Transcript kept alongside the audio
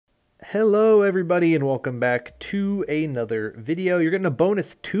Hello everybody and welcome back to another video. You're getting a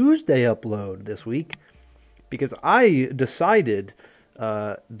bonus Tuesday upload this week because I decided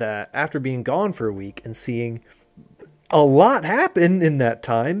that after being gone for a week and seeing a lot happen in that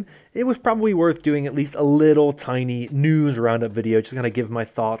time, it was probably worth doing at least a little tiny news roundup video just to kind of give my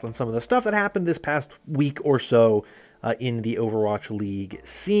thoughts on some of the stuff that happened this past week or so in the Overwatch League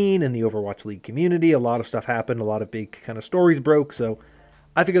scene, in the Overwatch League community. A lot of stuff happened, a lot of big kind of stories broke, so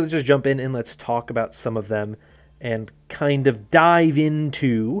I figured let's just jump in and let's talk about some of them and kind of dive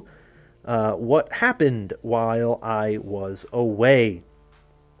into what happened while I was away.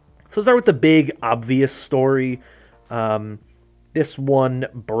 So let's start with the big obvious story. This one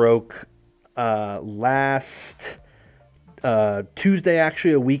broke last Tuesday,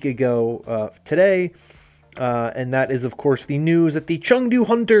 actually a week ago today. And that is, of course, the news that the Chengdu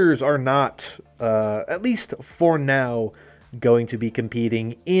Hunters are not, at least for now, going to be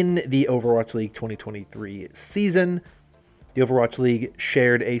competing in the Overwatch League 2023 season. The Overwatch League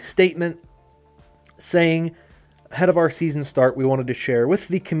shared a statement saying, ahead of our season start, we wanted to share with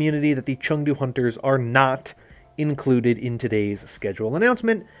the community that the Chengdu Hunters are not included in today's schedule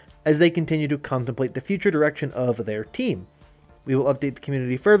announcement as they continue to contemplate the future direction of their team. We will update the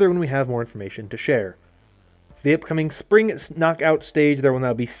community further when we have more information to share. For the upcoming spring knockout stage, there will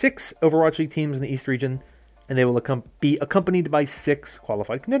now be 6 Overwatch League teams in the East region, and they will be accompanied by 6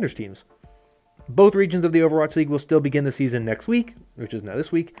 qualified contenders teams. Both regions of the Overwatch League will still begin the season next week, which is now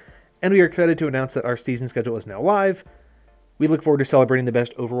this week, and we are excited to announce that our season schedule is now live. We look forward to celebrating the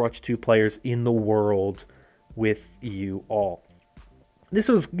best Overwatch 2 players in the world with you all. This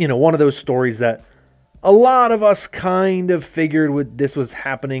was, one of those stories that a lot of us kind of figured this was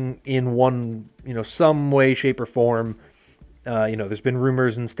happening in one, some way, shape, or form. There's been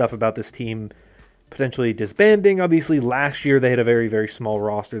rumors and stuff about this team potentially disbanding. Obviously, last year they had a very, very small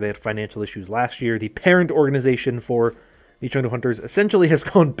roster. They had financial issues last year. The parent organization for the Chengdu Hunters essentially has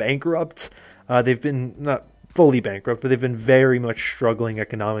gone bankrupt. They've been not fully bankrupt, but they've been very much struggling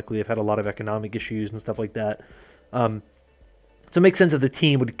economically. They've had a lot of economic issues and stuff like that. So it makes sense that the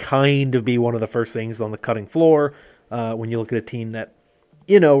team would kind of be one of the first things on the cutting floor when you look at a team that,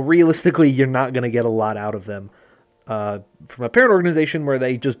 realistically, you're not going to get a lot out of them. From a parent organization where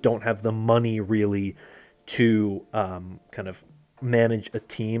they just don't have the money really to kind of manage a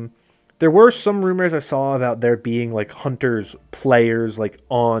team. There were some rumors I saw about there being like Hunters players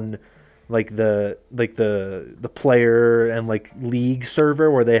on the player and league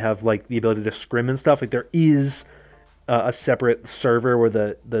server where they have the ability to scrim and stuff. There is a separate server where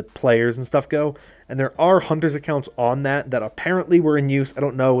the players and stuff go, and there are Hunters accounts on that apparently were in use. I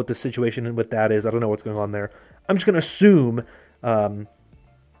don't know what the situation with that is. I don't know what's going on there. I'm just going to assume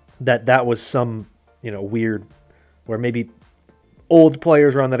that was some, weird, where maybe old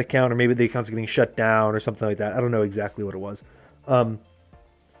players are on that account, or maybe the account's getting shut down or something like that. I don't know exactly what it was. But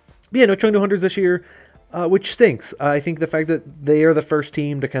yeah, no Chengdu Hunters this year, which stinks. I think the fact that they are the first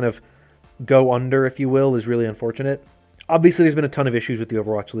team to kind of go under, if you will, is really unfortunate. Obviously, there's been a ton of issues with the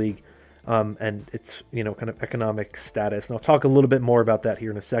Overwatch League and its, kind of economic status. And I'll talk a little bit more about that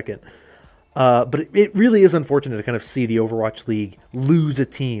here in a second. But it really is unfortunate to kind of see the Overwatch League lose a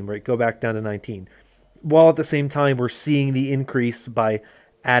team, right? Go back down to 19. While at the same time, we're seeing the increase by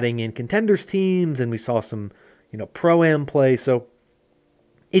adding in contenders teams, and we saw some, pro-am play. So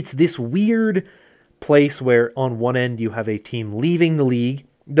it's this weird place where on one end you have a team leaving the league,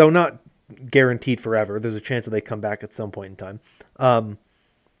 though not guaranteed forever. There's a chance that they come back at some point in time.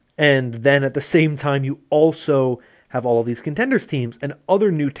 And then at the same time, you also have all of these contenders teams and other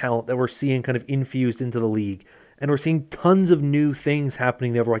new talent that we're seeing kind of infused into the league. And we're seeing tons of new things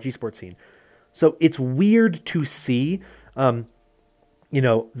happening in the Overwatch esports scene. So it's weird to see, a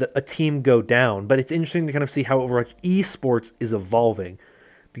team go down. But it's interesting to kind of see how Overwatch esports is evolving.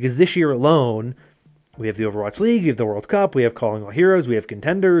 Because this year alone, we have the Overwatch League, we have the World Cup, we have Calling All Heroes, we have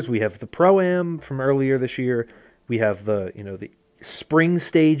contenders, we have the Pro-Am from earlier this year, we have the, the spring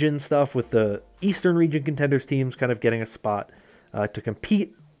stage and stuff with the Eastern region contenders teams kind of getting a spot to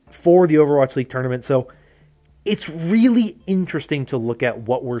compete for the Overwatch League tournament. So it's really interesting to look at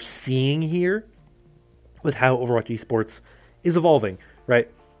what we're seeing here with how Overwatch esports is evolving, right?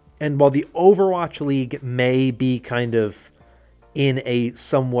 And while the Overwatch League may be kind of in a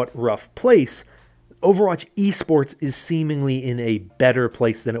somewhat rough place, Overwatch esports is seemingly in a better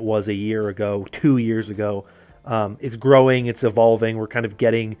place than it was a year ago, 2 years ago. It's growing, it's evolving. We're kind of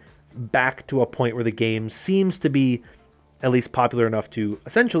getting back to a point where the game seems to be at least popular enough to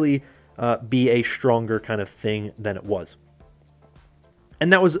essentially be a stronger kind of thing than it was.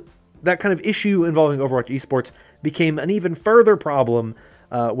 And that kind of issue involving Overwatch esports became an even further problem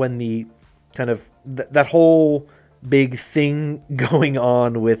when the kind of that whole big thing going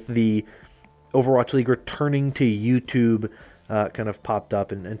on with the Overwatch League returning to YouTube kind of popped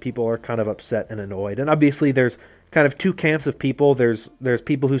up, and people are kind of upset and annoyed. And obviously there's kind of two camps of people. There's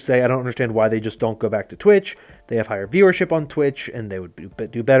people who say, I don't understand why they just don't go back to Twitch. They have higher viewership on Twitch, and they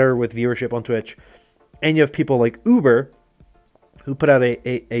would do better with viewership on Twitch. And you have people like Uber, who put out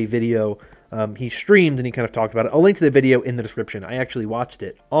a video. He streamed, and he kind of talked about it. I'll link to the video in the description. I actually watched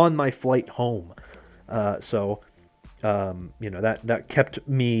it on my flight home. So that kept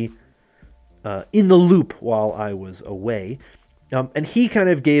me in the loop while I was away. And he kind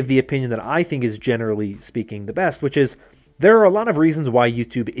of gave the opinion that I think is generally speaking the best, which is there are a lot of reasons why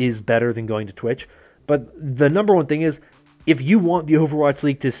YouTube is better than going to Twitch. But the number one thing is, if you want the Overwatch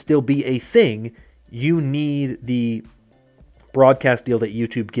League to still be a thing, you need the broadcast deal that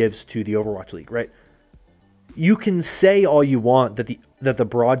YouTube gives to the Overwatch League, right? You can say all you want that the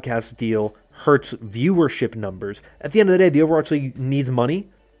broadcast deal hurts viewership numbers. At the end of the day, the Overwatch League needs money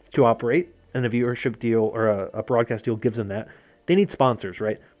to operate, and a viewership deal or a broadcast deal gives them that. They need sponsors,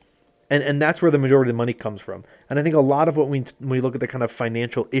 right? And that's where the majority of the money comes from. And I think a lot of what when we look at the kind of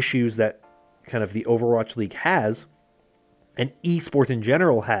financial issues that kind of the Overwatch League has, and esports in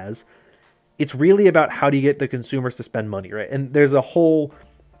general has, it's really about how do you get the consumers to spend money, right? And there's a whole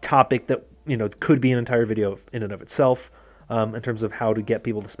topic that, could be an entire video in and of itself in terms of how to get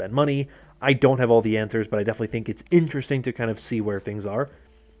people to spend money. I don't have all the answers, but I definitely think it's interesting to kind of see where things are.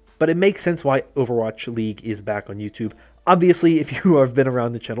 But it makes sense why Overwatch League is back on YouTube. Obviously, if you have been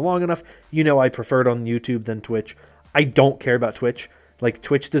around the channel long enough, I prefer it on YouTube than Twitch. I don't care about Twitch. Like,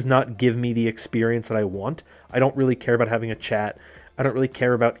 Twitch does not give me the experience that I want. I don't really care about having a chat. I don't really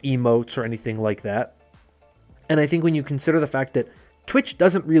care about emotes or anything like that. And I think when you consider the fact that Twitch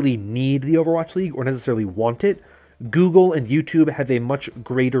doesn't really need the Overwatch League or necessarily want it, Google and YouTube have a much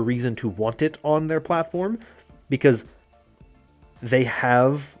greater reason to want it on their platform, because they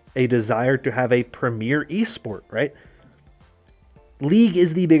have a desire to have a premier esport, right? League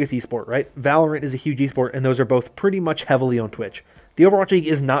is the biggest esport, right? Valorant is a huge esport, and those are both pretty much heavily on Twitch. The Overwatch League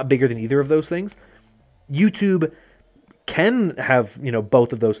is not bigger than either of those things. YouTube can have,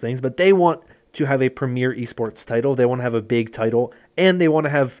 both of those things, but they want to have a premier esports title. They want to have a big title, and they want to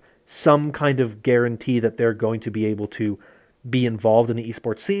have some kind of guarantee that they're going to be able to be involved in the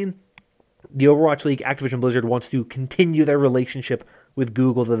esports scene. The Overwatch League, Activision Blizzard wants to continue their relationship with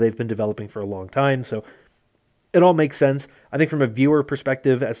Google that they've been developing for a long time, so it all makes sense. I think from a viewer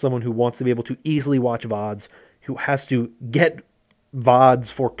perspective, as someone who wants to be able to easily watch VODs, who has to get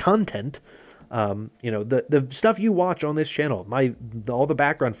VODs for content, the stuff you watch on this channel, all the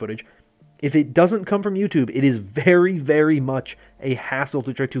background footage, if it doesn't come from YouTube, it is very, very much a hassle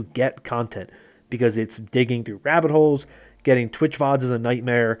to try to get content, because it's digging through rabbit holes, getting Twitch VODs is a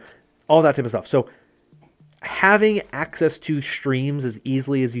nightmare, all that type of stuff. So having access to streams as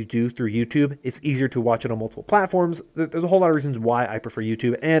easily as you do through YouTube, it's easier to watch it on multiple platforms. There's a whole lot of reasons why I prefer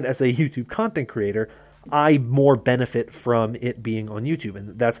YouTube, and as a YouTube content creator, I more benefit from it being on YouTube,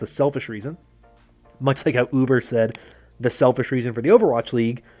 and that's the selfish reason. Much like how Uber said the selfish reason for the Overwatch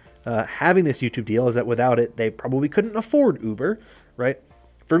League having this YouTube deal is that without it, they probably couldn't afford Uber, right?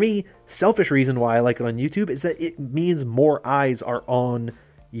 For me, selfish reason why I like it on YouTube is that it means more eyes are on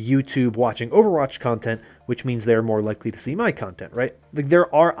YouTube watching Overwatch content, which means they're more likely to see my content, right? Like,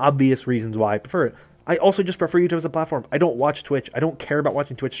 there are obvious reasons why I prefer it. I also just prefer YouTube as a platform. I don't watch Twitch. I don't care about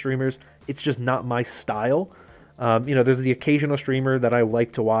watching Twitch streamers. It's just not my style. There's the occasional streamer that I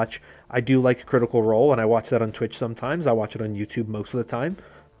like to watch. I do like Critical Role, and I watch that on Twitch sometimes. I watch it on YouTube most of the time.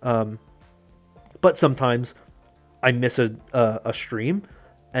 But sometimes I miss a stream,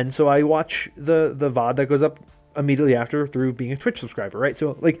 and so I watch the VOD that goes up immediately after through being a Twitch subscriber, right?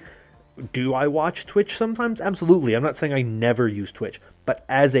 So, like, do I watch Twitch sometimes? Absolutely. I'm not saying I never use Twitch, but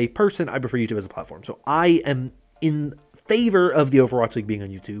as a person, I prefer YouTube as a platform. So I am in favor of the Overwatch League being on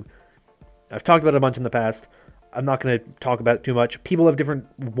YouTube. I've talked about it a bunch in the past. I'm not going to talk about it too much. People have different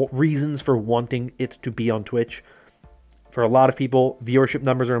reasons for wanting it to be on Twitch. For a lot of people, viewership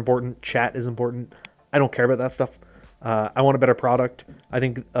numbers are important. Chat is important. I don't care about that stuff. I want a better product. I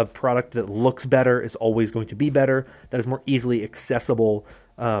think a product that looks better is always going to be better. That is more easily accessible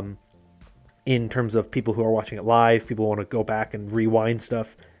in terms of people who are watching it live, people who want to go back and rewind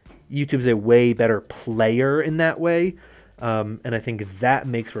stuff. YouTube's a way better player in that way. And I think that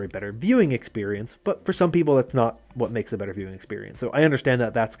makes for a better viewing experience. But for some people, that's not what makes a better viewing experience. So I understand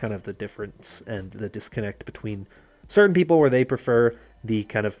that that's kind of the difference and the disconnect between certain people where they prefer the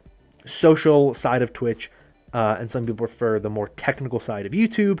kind of social side of Twitch, and some people prefer the more technical side of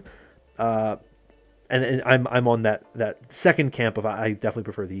YouTube. and I'm on that second camp of I definitely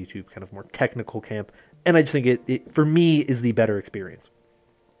prefer the YouTube kind of more technical camp, and I just think it for me is the better experience.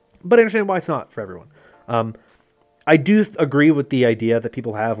 But I understand why it's not for everyone. I do agree with the idea that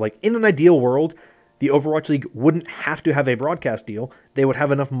people have, like, in an ideal world, the Overwatch League wouldn't have to have a broadcast deal. They would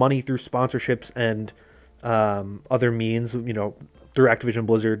have enough money through sponsorships and other means, you know, through Activision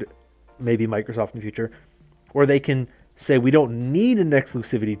Blizzard, maybe Microsoft in the future, where they can say we don't need an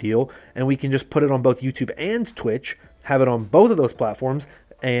exclusivity deal and we can just put it on both YouTube and Twitch, have it on both of those platforms,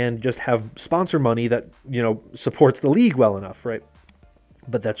 and just have sponsor money that, you know, supports the league well enough, right?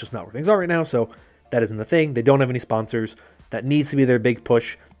 But that's just not where things are right now, so that isn't the thing. They don't have any sponsors. That needs to be their big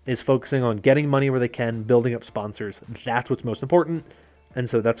push, is focusing on getting money where they can, building up sponsors. That's what's most important. And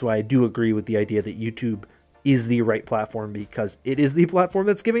so that's why I do agree with the idea that YouTube is the right platform, because it is the platform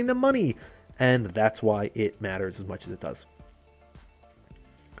that's giving them money. And that's why it matters as much as it does.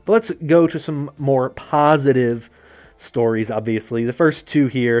 But let's go to some more positive stories, obviously. The first two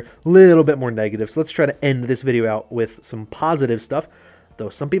here, a little bit more negative. So let's try to end this video out with some positive stuff. Though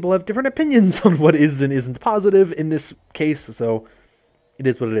some people have different opinions on what is and isn't positive in this case. So it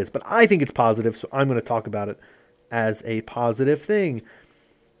is what it is. But I think it's positive, so I'm going to talk about it as a positive thing.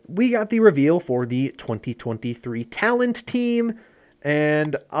 We got the reveal for the 2023 talent team.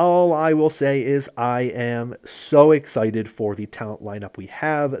 And all I will say is I am so excited for the talent lineup we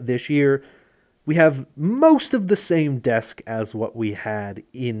have this year. We have most of the same desk as what we had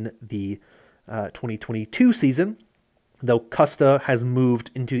in the 2022 season, though Custa has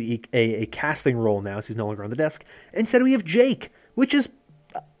moved into a casting role now, so he's no longer on the desk. Instead, we have Jake, which is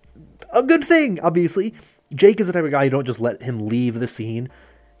a good thing, obviously. Jake is the type of guy you don't just let him leave the scene.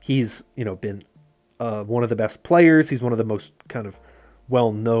 He's, you know, been one of the best players. He's one of the most kind of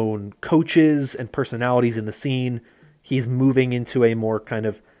well-known coaches and personalities in the scene. He's moving into a more kind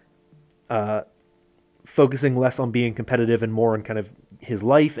of focusing less on being competitive and more on kind of his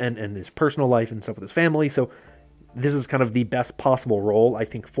life and his personal life and stuff with his family. So this is kind of the best possible role, I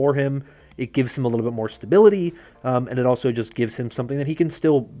think, for him. It gives him a little bit more stability, and it also just gives him something that he can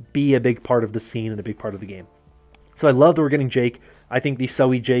still be a big part of the scene and a big part of the game. So I love that we're getting Jake. I think the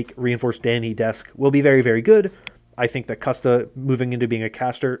Zoe Jake reinforced Danny desk will be very, very good. I think that Custa moving into being a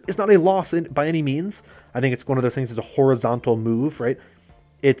caster is not a loss by any means. I think it's one of those things that's a horizontal move, right?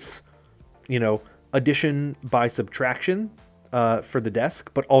 It's, you know, addition by subtraction for the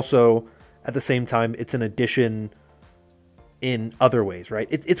desk, but also at the same time, it's an addition in other ways, right?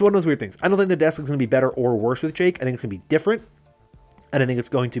 It's one of those weird things. I don't think the desk is going to be better or worse with Jake. I think it's going to be different, and I think it's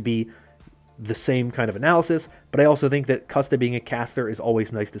going to be the same kind of analysis, but I also think that Custa being a caster is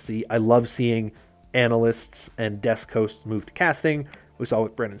always nice to see. I love seeing analysts and desk hosts move to casting. We saw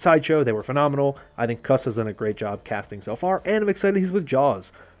with Brennan Sideshow, they were phenomenal. I think Custa's done a great job casting so far, and I'm excited he's with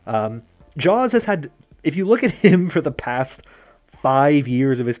Jaws. Jaws has had, if you look at him for the past 5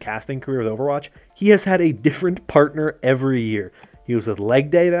 years of his casting career with Overwatch, he has had a different partner every year. He was with Leg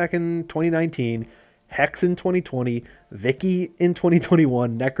Day back in 2019, Hex in 2020, Vicky in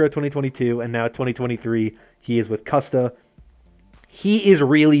 2021, Necro 2022, and now 2023, he is with Custa. He is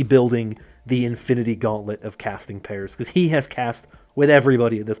really building the infinity gauntlet of casting pairs, because he has cast with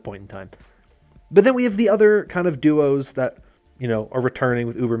everybody at this point in time. But then we have the other kind of duos that, you know, are returning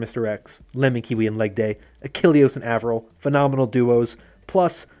with Uber, Mr. X, Lemon Kiwi and Leg Day, Achilleos and Avril, phenomenal duos,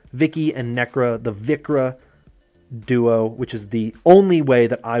 plus Vicky and Necra, the Vikra duo, which is the only way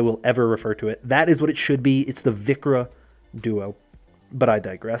that I will ever refer to it. That is what it should be. It's the Vikra duo, but I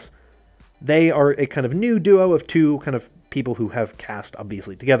digress. They are a kind of new duo of two kind of people who have cast,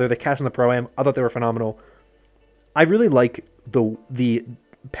 obviously, together. They cast in the Pro-Am. I thought they were phenomenal. I really like the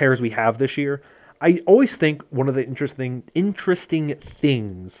pairs we have this year. I always think one of the interesting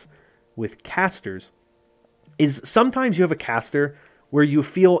things with casters is sometimes you have a caster where you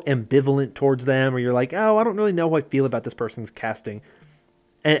feel ambivalent towards them, or you're like, oh, I don't really know how I feel about this person's casting.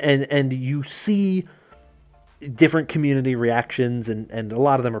 And you see different community reactions, and a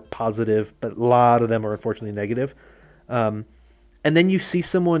lot of them are positive, but a lot of them are unfortunately negative. And then you see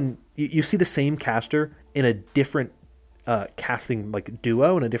someone, you see the same caster in a different casting like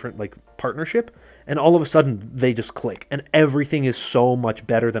duo, in a different like partnership, and all of a sudden they just click, and everything is so much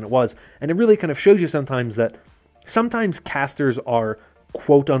better than it was. And it really kind of shows you sometimes that sometimes casters are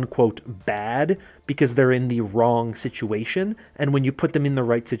quote unquote bad because they're in the wrong situation, and when you put them in the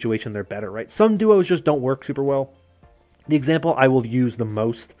right situation, they're better, right? Some duos just don't work super well. The example I will use the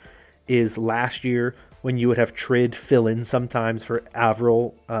most is last year when you would have Trid fill in sometimes for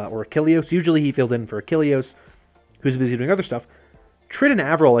Avril or Achilleos. Usually he filled in for Achilleos, who's busy doing other stuff. Trid and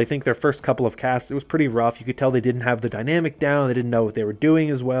Avril, I think their first couple of casts, it was pretty rough. You could tell they didn't have the dynamic down. They didn't know what they were doing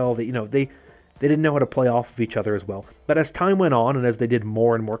as well. They They didn't know how to play off of each other as well. But as time went on and as they did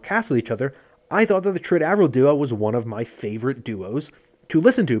more and more casts with each other, I thought that the Trid Avril duo was one of my favorite duos to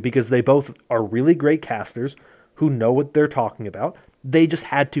listen to because they both are really great casters who know what they're talking about. They just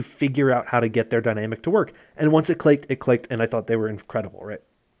had to figure out how to get their dynamic to work. And once it clicked, and I thought they were incredible, right?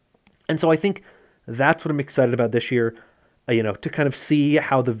 And so I think that's what I'm excited about this year, to kind of see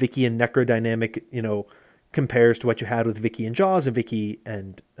how the Vicky and Necro dynamic, compares to what you had with Vicky and Jaws and Vicky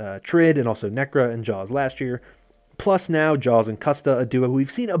and Trid and also Necra and Jaws last year. Plus now Jaws and Custa, a duo who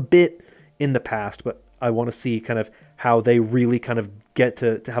we've seen a bit in the past, but I want to see kind of how they really kind of get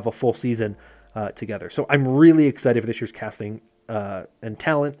to have a full season together. So I'm really excited for this year's casting and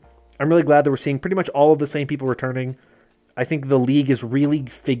talent. I'm really glad that we're seeing pretty much all of the same people returning. I think the league is really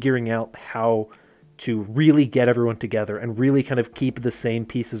figuring out how to really get everyone together and really kind of keep the same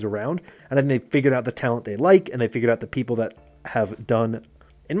pieces around. And then they figured out the talent they like, and they figured out the people that have done,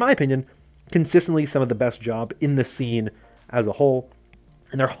 in my opinion, consistently some of the best job in the scene as a whole.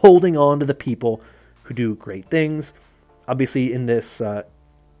 And they're holding on to the people who do great things. Obviously, in this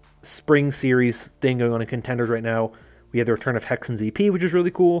spring series thing going on in Contenders right now, we have the return of Hex and ZP, which is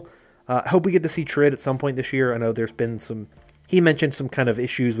really cool. I hope we get to see Trid at some point this year. I know there's been he mentioned some kind of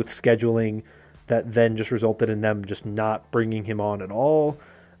issues with scheduling that then just resulted in them just not bringing him on at all.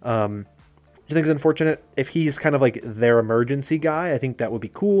 I think it's unfortunate. If he's kind of like their emergency guy, I think that would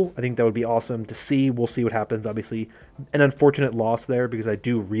be cool. I think that would be awesome to see. We'll see what happens. Obviously, an unfortunate loss there because I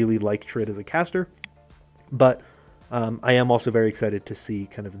do really like Trid as a caster. But I am also very excited to see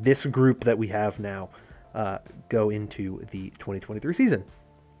kind of this group that we have now go into the 2023 season.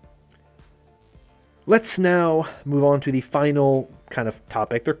 Let's now move on to the final kind of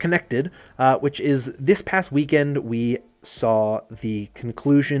topic. They're connected, which is this past weekend we saw the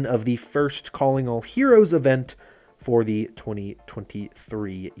conclusion of the first Calling All Heroes event for the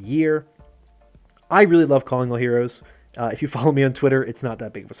 2023 year. I really love Calling All Heroes. If you follow me on Twitter, it's not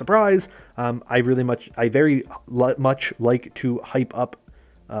that big of a surprise. I very much like to hype up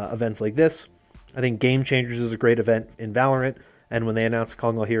events like this. I think Game Changers is a great event in Valorant. And when they announced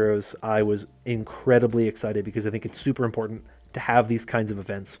Calling All Heroes, I was incredibly excited because I think it's super important to have these kinds of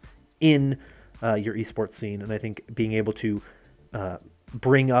events in your esports scene. And I think being able to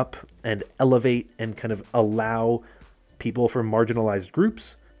bring up and elevate and kind of allow people from marginalized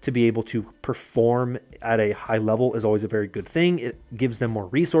groups to be able to perform at a high level is always a very good thing. It gives them more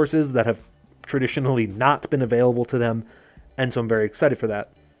resources that have traditionally not been available to them. And so I'm very excited for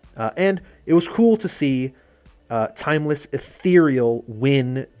that. And it was cool to see Timeless Ethereal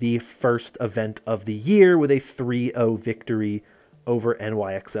win the first event of the year with a 3-0 victory over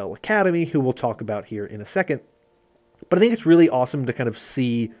NYXL Academy, who we'll talk about here in a second. But I think it's really awesome to kind of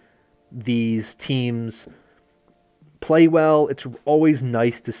see these teams play well. It's always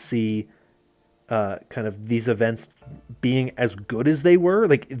nice to see kind of these events being as good as they were.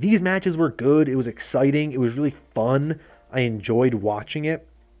 Like, these matches were good. It was exciting. It was really fun. I enjoyed watching it.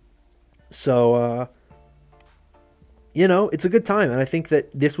 So, it's a good time. And I think that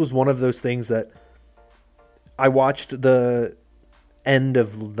this was one of those things that I watched the end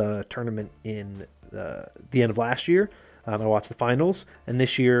of the tournament in the end of last year. I watched the finals. And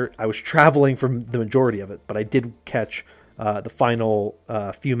this year I was traveling from the majority of it. But I did catch the final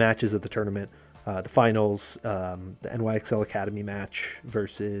few matches of the tournament. The finals, the NYXL Academy match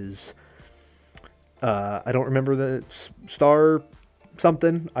versus... I don't remember the Star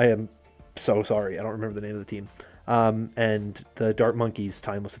something. I am so sorry. I don't remember the name of the team. And the Dart Monkeys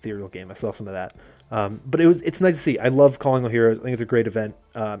Timeless Ethereal game. I saw some of that. But it's nice to see. I love Calling All Heroes. I think it's a great event.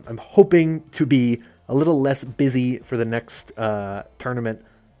 I'm hoping to be a little less busy for the next tournament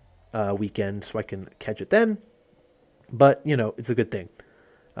weekend so I can catch it then. But, it's a good thing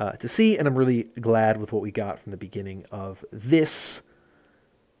to see. And I'm really glad with what we got from the beginning of this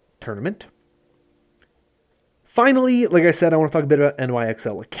tournament. Finally, like I said, I want to talk a bit about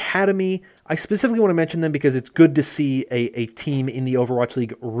NYXL Academy. I specifically want to mention them because it's good to see a team in the Overwatch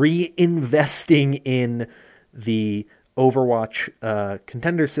League reinvesting in the Overwatch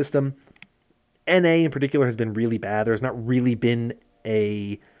contender system. NA in particular has been really bad. There's not really been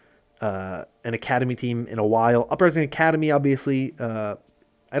an Academy team in a while. Uprising Academy, obviously, I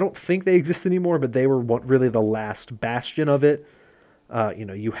don't think they exist anymore, but they were really the last bastion of it.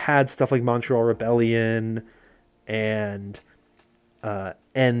 You had stuff like Montreal Rebellion and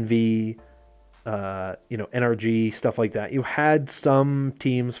Envy, NRG, stuff like that. You had some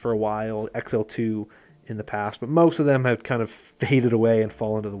teams for a while, XL2 in the past, but most of them have kind of faded away and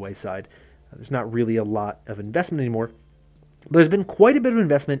fallen to the wayside. There's not really a lot of investment anymore. But there's been quite a bit of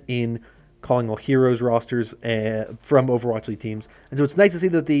investment in Calling All Heroes rosters from Overwatch League teams. And so it's nice to see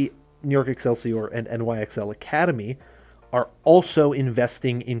that the New York Excelsior and NYXL Academy are also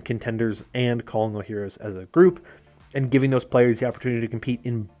investing in contenders and calling all heroes as a group, and giving those players the opportunity to compete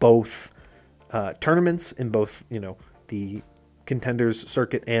in both tournaments, in both, you know, the contenders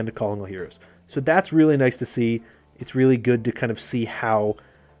circuit and calling all heroes. So that's really nice to see. It's really good to kind of see how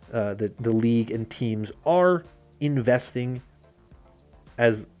the league and teams are investing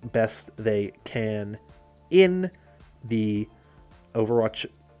as best they can in the Overwatch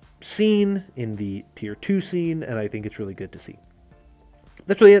scene, in the tier 2 scene, and I think it's really good to see.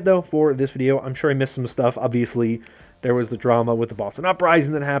 That's really it, though, for this video. I'm sure I missed some stuff. Obviously, there was the drama with the Boston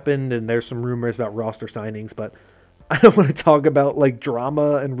Uprising that happened, and there's some rumors about roster signings, but I don't want to talk about, like,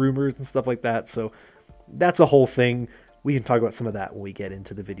 drama and rumors and stuff like that, so that's a whole thing. We can talk about some of that when we get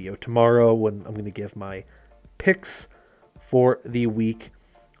into the video tomorrow, when I'm going to give my picks for the week.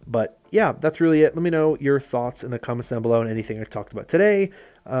 But yeah, that's really it. Let me know your thoughts in the comments down below on anything I talked about today.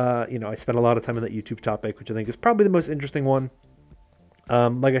 You know, I spent a lot of time on that YouTube topic, which I think is probably the most interesting one.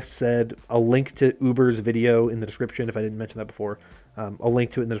 Like I said, I'll link to Uber's video in the description if I didn't mention that before. I'll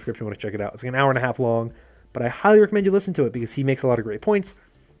link to it in the description when I check it out. It's like an hour and a half long, but I highly recommend you listen to it because he makes a lot of great points.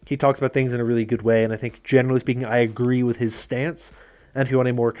 He talks about things in a really good way, and I think generally speaking, I agree with his stance. And if you want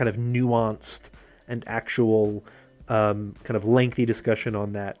a more kind of nuanced and actual kind of lengthy discussion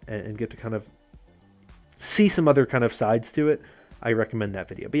on that and get to kind of see some other kind of sides to it, I recommend that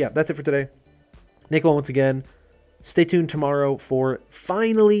video. But yeah, that's it for today. NYXL once again. Stay tuned tomorrow for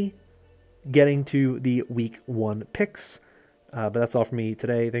finally getting to the week 1 picks. But that's all for me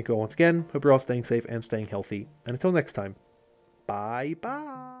today. Thank you all once again. Hope you're all staying safe and staying healthy. And until next time,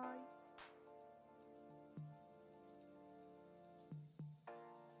 bye-bye.